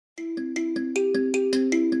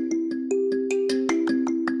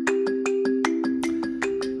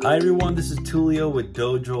Hi everyone, this is Tullio with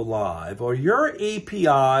dojo.live. Are your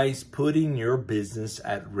APIs putting your business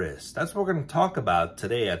at risk? That's what we're going to talk about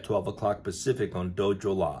today at 12 o'clock Pacific on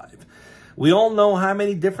dojo.live. We all know how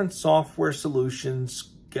many different software solutions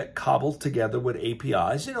get cobbled together with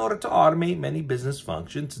APIs in order to automate many business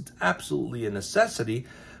functions. It's absolutely a necessity,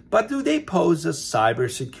 but do they pose a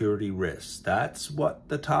cybersecurity risk? That's what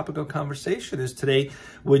the topic of conversation is today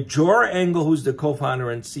with Giora Engel, who's the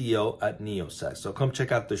co-founder and CEO at Neosec. So come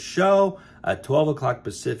check out the show at 12 o'clock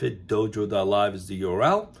Pacific. Dojo.live is the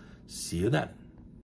URL. See you then.